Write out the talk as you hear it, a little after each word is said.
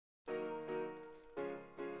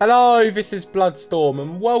Hello, this is Bloodstorm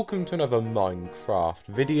and welcome to another Minecraft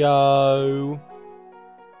video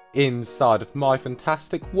inside of my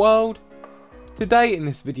fantastic world. Today in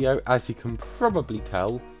this video, as you can probably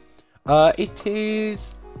tell, it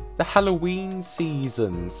is the Halloween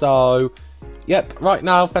season. So, yep, right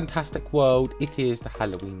now, fantastic world, it is the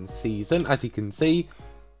Halloween season. As you can see,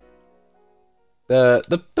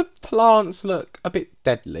 the plants look a bit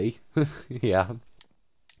deadly. Yeah.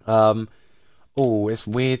 Oh, it's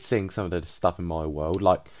weird seeing some of the stuff in my world.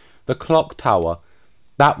 Like, the clock tower,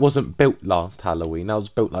 that wasn't built last Halloween. That was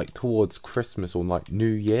built, like, towards Christmas or, like, New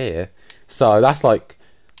Year. So, that's, like...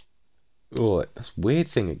 Oh, that's weird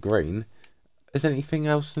seeing it green. Is there anything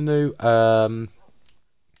else new? No.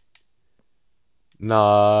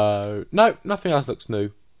 No, nothing else looks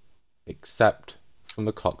new. Except from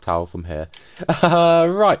the clock tower from here.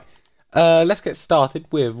 Right. Let's get started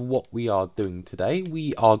with what we are doing today.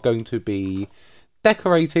 We are going to be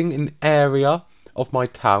decorating an area of my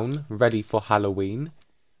town ready for Halloween.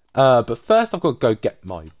 But first I've got to go get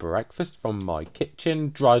my breakfast from my kitchen.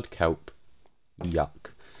 Dried kelp.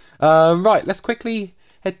 Yuck. Right, let's quickly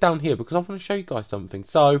head down here because I want to show you guys something.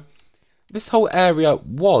 So, this whole area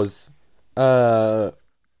was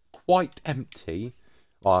quite empty.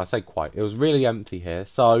 Well, I say quite. It was really empty here.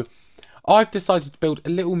 So, I've decided to build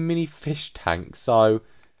a little mini fish tank. So,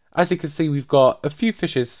 as you can see, we've got a few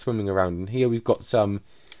fishes swimming around in here. We've got some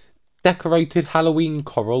decorated Halloween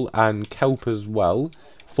coral and kelp as well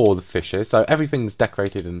for the fishes. So, everything's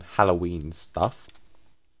decorated in Halloween stuff.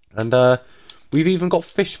 And we've even got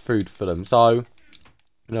fish food for them. So, you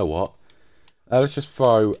know what? Let's just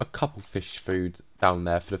throw a couple fish food down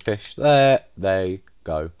there for the fish. There they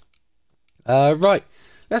go. Right.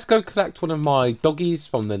 Let's go collect one of my doggies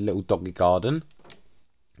from the little doggy garden.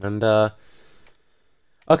 And,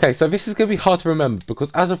 okay, so this is going to be hard to remember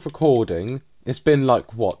because as of recording, it's been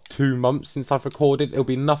like, what, 2 months since I've recorded? It'll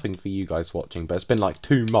be nothing for you guys watching, but it's been like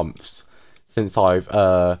 2 months since I've,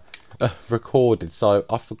 recorded. So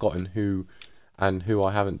I've forgotten who and who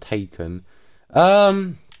I haven't taken.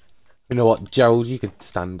 You know what, Gerald, you could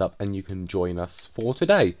stand up and you can join us for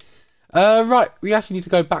today. Right, we actually need to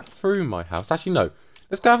go back through my house. Actually, no.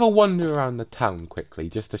 Let's go have a wander around the town quickly,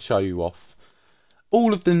 just to show you off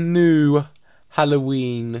all of the new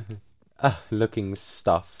Halloween looking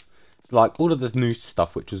stuff. It's like all of the new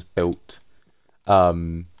stuff which was built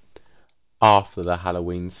after the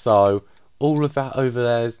Halloween. So all of that over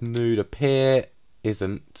there is new. The pier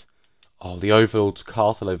isn't. Oh, the Overlord's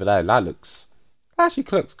castle over there. That actually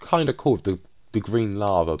looks kind of cool with the green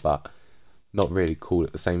lava, but not really cool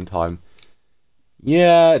at the same time.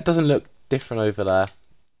 Yeah, it doesn't look different over there.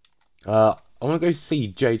 I want to go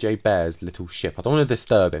see JJ Bear's little ship. I don't want to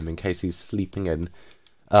disturb him in case he's sleeping in.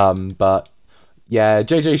 But yeah,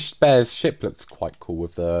 JJ Bear's ship looks quite cool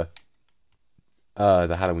with the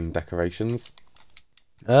Halloween decorations.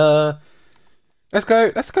 Let's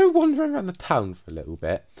go wandering around the town for a little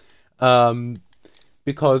bit.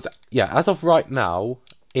 Because yeah, as of right now,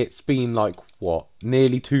 it's been like what,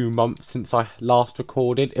 nearly 2 months since I last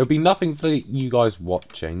recorded. It'll be nothing for you guys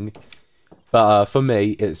watching. But for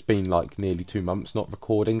me, it's been like nearly 2 months not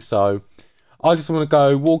recording, so I just want to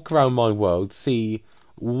go walk around my world, see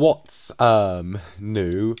what's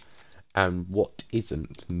new and what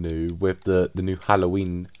isn't new with the new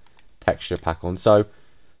Halloween texture pack on. So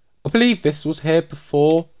I believe this was here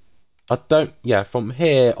before. Yeah, from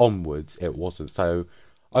here onwards it wasn't. So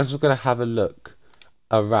I was just going to have a look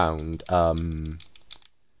around,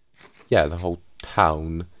 yeah, the whole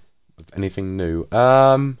town of anything new.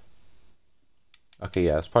 Okay,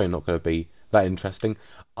 yeah, it's probably not going to be that interesting.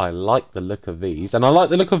 I like the look of these. And I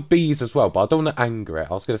like the look of bees as well, but I don't want to anger it.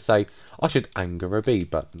 I was going to say I should anger a bee,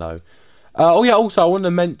 but no. Oh, yeah, also, I want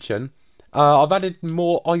to mention, I've added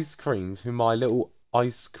more ice cream to my little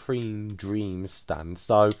ice cream dream stand.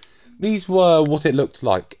 So, these were what it looked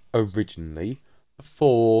like originally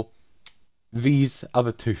before these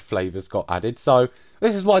other 2 flavours got added. So,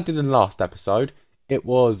 this is what I did in the last episode. It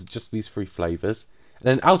was just these 3 flavours. And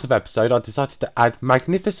then out of episode, I decided to add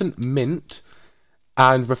Magnificent Mint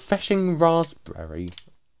and Refreshing Raspberry.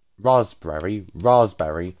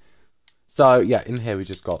 So, yeah, in here we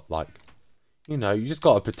just got, like, you know, you just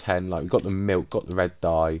got to pretend, like, we've got the milk, got the red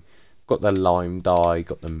dye, got the lime dye,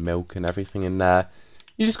 got the milk and everything in there.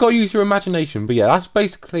 You just got to use your imagination. But, yeah, that's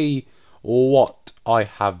basically what I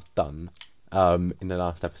have done in the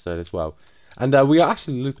last episode as well. And we are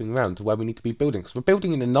actually looping around to where we need to be building. Because we're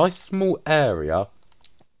building in a nice small area,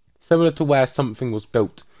 similar to where something was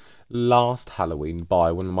built last Halloween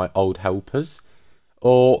by one of my old helpers.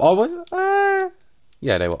 Or,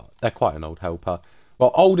 yeah, they're quite an old helper.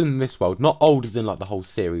 Well, old in this world, not old as in like the whole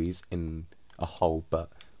series in a whole, but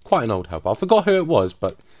quite an old helper. I forgot who it was,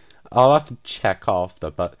 but I'll have to check after.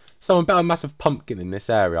 But someone built a massive pumpkin in this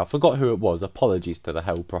area. I forgot who it was. Apologies to the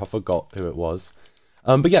helper. I forgot who it was.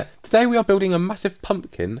 But yeah, today we are building a massive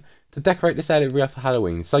pumpkin to decorate this area for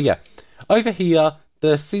Halloween. So yeah, over here,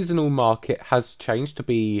 the seasonal market has changed to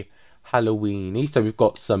be Halloweeny. So we've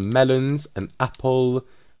got some melons, an apple,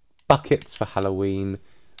 buckets for Halloween.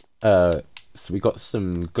 So we've got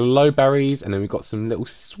some glowberries, and then we've got some little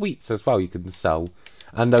sweets as well you can sell.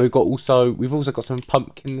 And we've also got some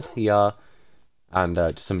pumpkins here, and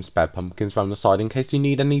just some spare pumpkins around the side in case you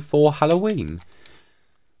need any for Halloween.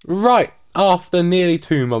 Right, after nearly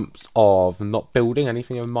 2 months of not building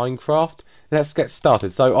anything in Minecraft, let's get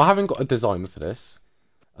started. So I haven't got a design for this.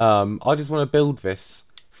 I just want to build this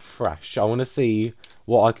fresh. I want to see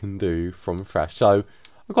what I can do from fresh. So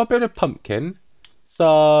I've got to build a pumpkin.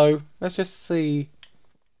 So let's just see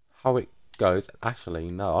how it goes. Actually,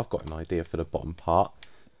 no, I've got an idea for the bottom part.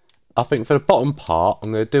 I think for the bottom part,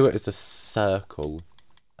 I'm going to do it as a circle.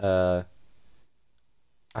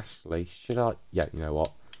 Actually, should I? Yeah, you know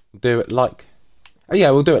what? Do it like... Oh, yeah,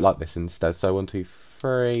 we'll do it like this instead. So 1, 2,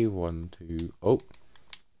 3, 1, 2... Oh,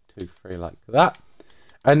 2, 3, like that.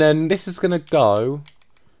 And then this is going to go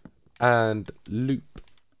and loop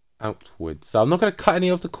outwards. So I'm not going to cut any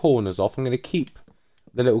of the corners off. I'm going to keep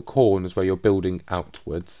the little corners where you're building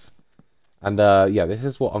outwards. And yeah, this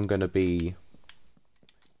is what I'm going to be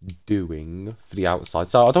doing for the outside.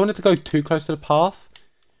 So I don't want it to go too close to the path.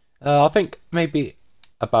 I think maybe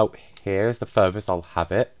about here is the furthest I'll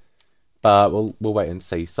have it. But we'll wait and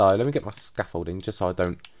see. So let me get my scaffolding just so I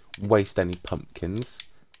don't waste any pumpkins.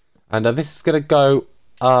 And this is going to go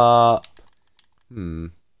up...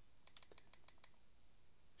 Should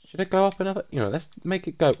it go up another... You know, let's make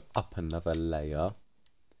it go up another layer.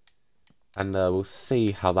 And we'll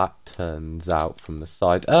see how that turns out from the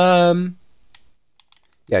side. Yeah,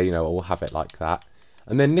 you know, we'll have it like that.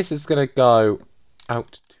 And then this is going to go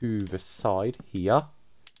out to the side here.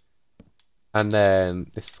 And then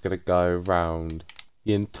this is going to go around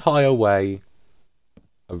the entire way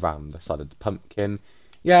around the side of the pumpkin.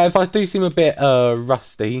 Yeah, if I do seem a bit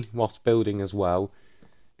rusty whilst building as well,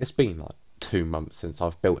 it's been like 2 months since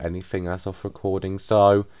I've built anything as of recording.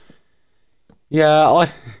 So, yeah,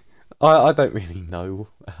 I don't really know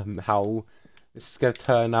how this is going to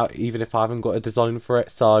turn out, even if I haven't got a design for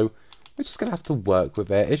it. So we're just going to have to work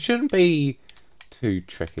with it. It shouldn't be too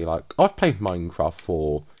tricky. Like, I've played Minecraft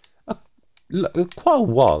for quite a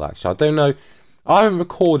while, actually. I don't know. I haven't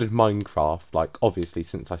recorded Minecraft, like, obviously,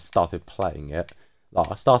 since I started playing it.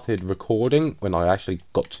 Like, I started recording when I actually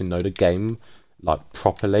got to know the game, like,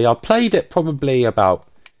 properly. I played it probably about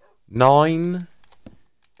 9,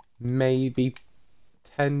 maybe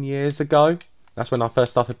 10 years ago. That's when I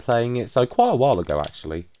first started playing it. So quite a while ago,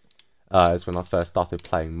 actually, is when I first started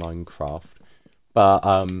playing Minecraft. But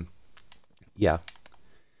yeah,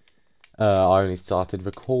 I only started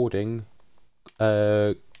recording.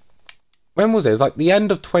 When was it? It was like the end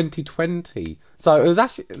of 2020. So it was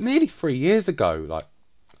actually nearly 3 years ago. Like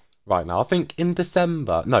right now, I think in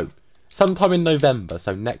December. No, sometime in November.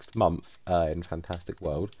 So next month in Fantastic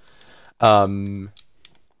World. Yeah,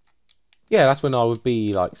 that's when I would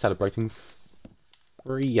be like celebrating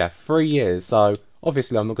 3 years. So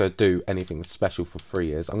obviously I'm not going to do anything special for 3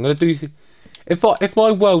 years. I'm going to do if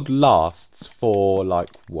my world lasts for like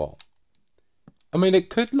what? I mean, it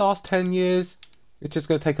could last 10 years. It's just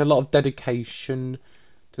going to take a lot of dedication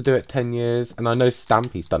to do it 10 years. And I know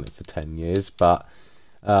Stampy's done it for 10 years, but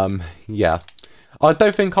yeah, I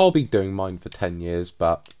don't think I'll be doing mine for 10 years.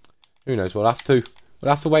 But who knows? We'll have to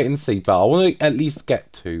wait and see. But I want to at least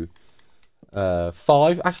get to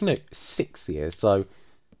 5, actually no, 6 years. So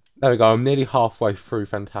there we go. I'm nearly halfway through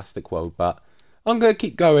Fantastic World, but I'm going to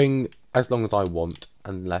keep going as long as I want,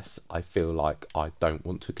 unless I feel like I don't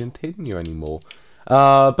want to continue anymore.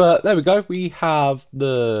 But there we go. We have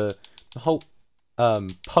the whole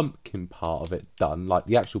pumpkin part of it done, like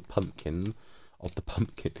the actual pumpkin of the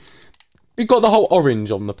pumpkin. We've got the whole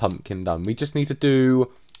orange on the pumpkin done. We just need to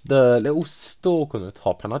do the little stalk on the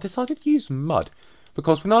top, and I decided to use mud.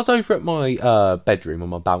 Because when I was over at my bedroom on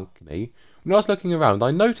my balcony, when I was looking around,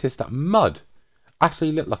 I noticed that mud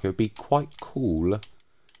actually looked like it would be quite cool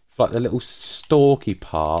for like the little stalky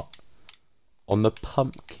part on the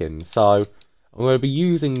pumpkin. So I'm going to be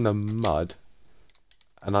using the mud,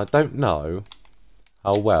 and I don't know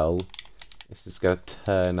how well this is going to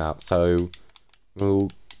turn out. So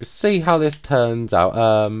we'll see how this turns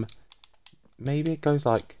out. Maybe it goes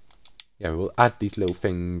like, yeah, we'll add these little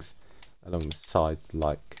things along the sides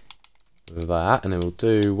like that, and then we'll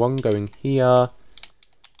do one going here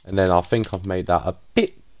And then I think I've made that a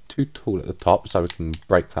bit too tall at the top, so we can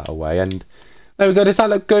break that away. And there we go. Does that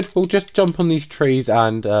look good? We'll just jump on these trees,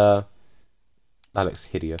 and that looks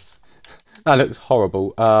hideous. That looks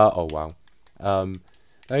horrible. Oh wow.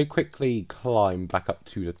 Let me quickly climb back up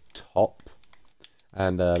to the top,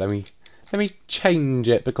 and let me change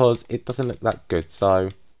it because it doesn't look that good. So,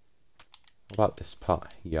 what about this part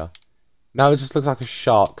here? Now it just looks like a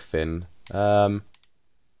shark fin. Like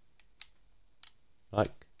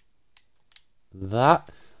that.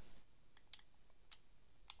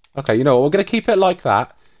 Okay, you know what? We're gonna keep it like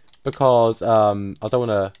that because I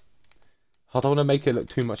don't wanna make it look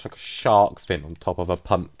too much like a shark fin on top of a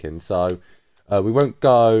pumpkin. So we won't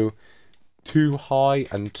go too high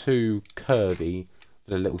and too curvy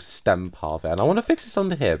for the little stem part of it. And I want to fix this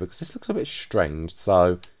under here because this looks a bit strange.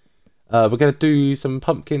 So we're gonna do some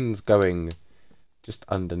pumpkins going just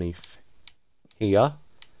underneath here,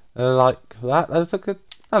 like that.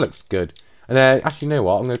 That looks good. And then, actually, you know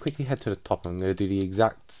what? I'm going to quickly head to the top. I'm going to do the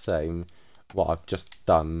exact same what I've just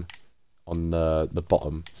done on the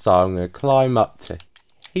bottom. So I'm going to climb up to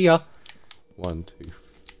here. 1,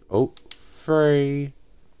 2, 3.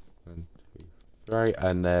 1, 2, 3.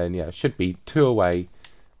 And then, yeah, it should be 2 away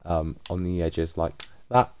on the edges like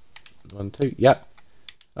that. 1, 2. Yep.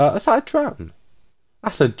 Is that a drown?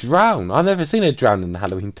 That's a drown. I've never seen a drown in the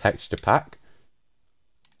Halloween texture pack.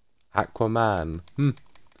 Aquaman.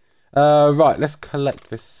 Right, let's collect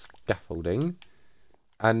this scaffolding.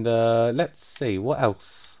 And let's see, what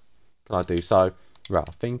else can I do? So, right,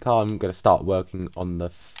 I think I'm going to start working on the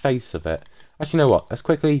face of it. Actually, you know what? Let's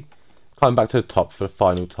quickly climb back to the top for the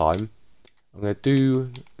final time. I'm going to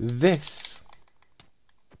do this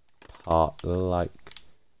part like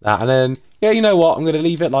that. And then, yeah, you know what? I'm going to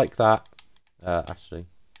leave it like that. Actually,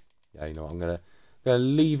 yeah, you know what? I'm going to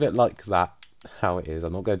leave it like that, how it is.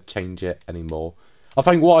 I'm not going to change it anymore. I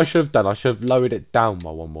think what I should have done, I should have lowered it down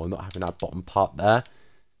by one more, not having that bottom part there.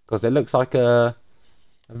 Because it looks like a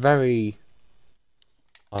very,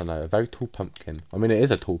 I don't know, a very tall pumpkin. I mean, it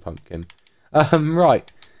is a tall pumpkin. Right.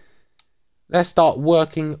 Let's start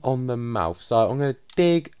working on the mouth. So I'm going to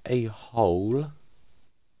dig a hole.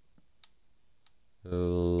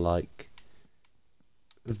 Like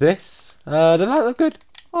this. Does that look good?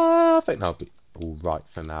 I think that'll be alright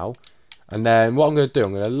for now. And then what I'm going to do,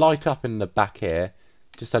 I'm going to light up in the back here,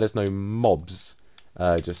 just so there's no mobs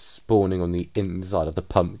just spawning on the inside of the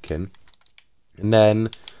pumpkin. And then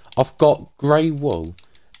I've got grey wool,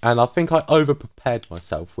 and I think I over-prepared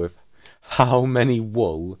myself with how many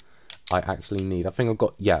wool I actually need. I think I've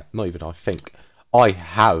got, yeah, not even I think, I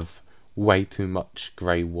have way too much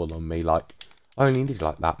grey wool on me. Like, I only need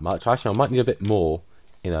like that much. Actually, I might need a bit more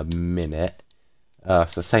in a minute.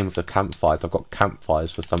 So same with the campfires. I've got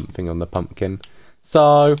campfires for something on the pumpkin.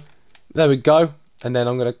 So there we go. And then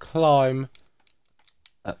I'm going to climb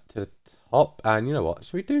up to the top. And you know what?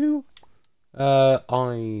 Should we do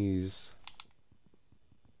eyes?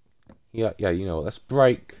 Yeah, you know what? Let's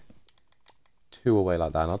break 2 away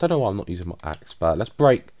like that. And I don't know why I'm not using my axe, but let's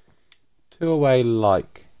break 2 away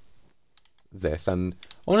like this. And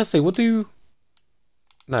honestly, we'll do...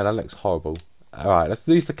 No, that looks horrible. Alright, let's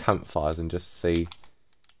use the campfires and just see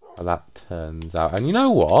how that turns out. And you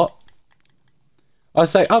know what? I'd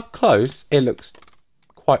say up close, it looks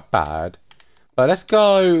quite bad. But let's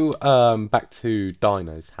go back to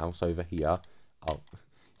Dino's house over here. Oh,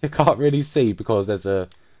 you can't really see because there's a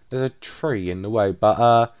tree in the way.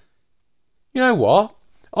 But you know what?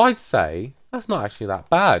 I'd say that's not actually that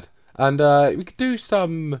bad. And we could do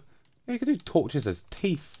some... We could do torches as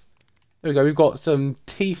teeth. There we go, we've got some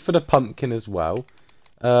teeth for the pumpkin as well.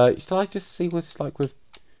 Shall I just see what it's like with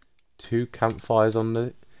 2 campfires on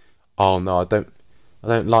the... Oh no, I don't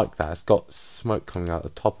like that. It's got smoke coming out the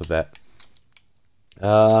top of it.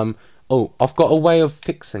 Oh, I've got a way of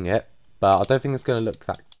fixing it, but I don't think it's going to look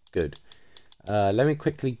that good. Let me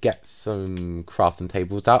quickly get some crafting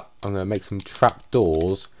tables out. I'm going to make some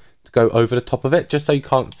trapdoors to go over the top of it, just so you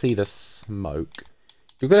can't see the smoke.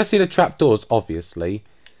 You're going to see the trapdoors, obviously.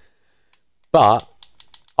 But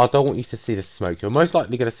I don't want you to see the smoke. You're most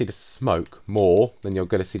likely going to see the smoke more than you're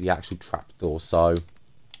going to see the actual trapdoor. So,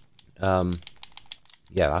 yeah,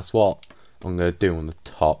 that's what I'm going to do on the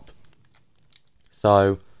top.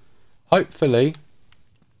 So, hopefully,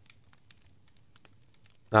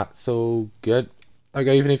 that's all good.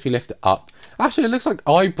 Okay, even if you lift it up. Actually, it looks like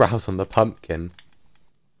eyebrows on the pumpkin.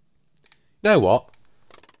 You know what?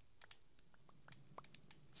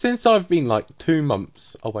 Since I've been like 2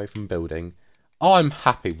 months away from building, I'm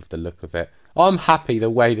happy with the look of it. I'm happy the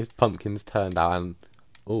way this pumpkin's turned out. And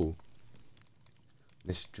oh,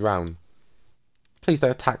 this drown. Please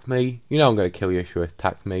don't attack me. You know I'm going to kill you if you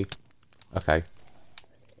attack me. Okay.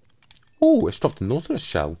 Oh, it's dropped a Nautilus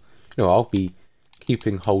shell. You know, I'll be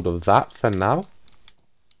keeping hold of that for now.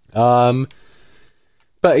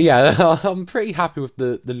 But yeah, I'm pretty happy with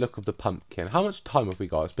the look of the pumpkin. How much time have we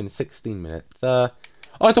got? It's been 16 minutes. I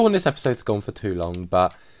don't want this episode to go on for too long,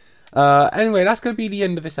 but anyway, that's going to be the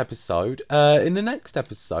end of this episode. In the next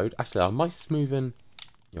episode, actually, I might smooth in.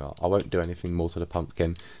 Yeah, I won't do anything more to the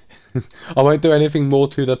pumpkin. I won't do anything more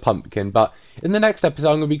to the pumpkin, but in the next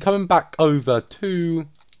episode, I'm going to be coming back over to,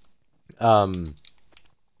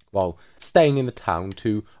 well, staying in the town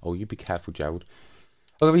to. Oh, you be careful, Gerald.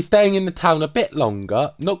 I'm going to be staying in the town a bit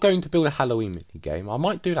longer. Not going to build a Halloween minigame. I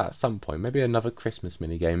might do that at some point. Maybe another Christmas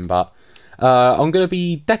minigame. But I'm going to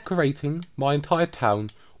be decorating my entire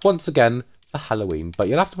town once again for Halloween. But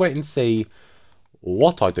you'll have to wait and see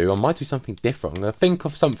what I do. I might do something different. I'm going to think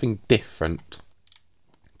of something different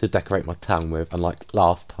to decorate my town with, unlike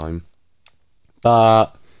last time.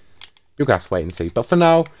 But you're going to have to wait and see. But for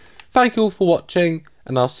now, thank you all for watching.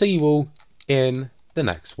 And I'll see you all in the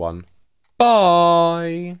next one.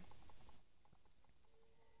 Bye!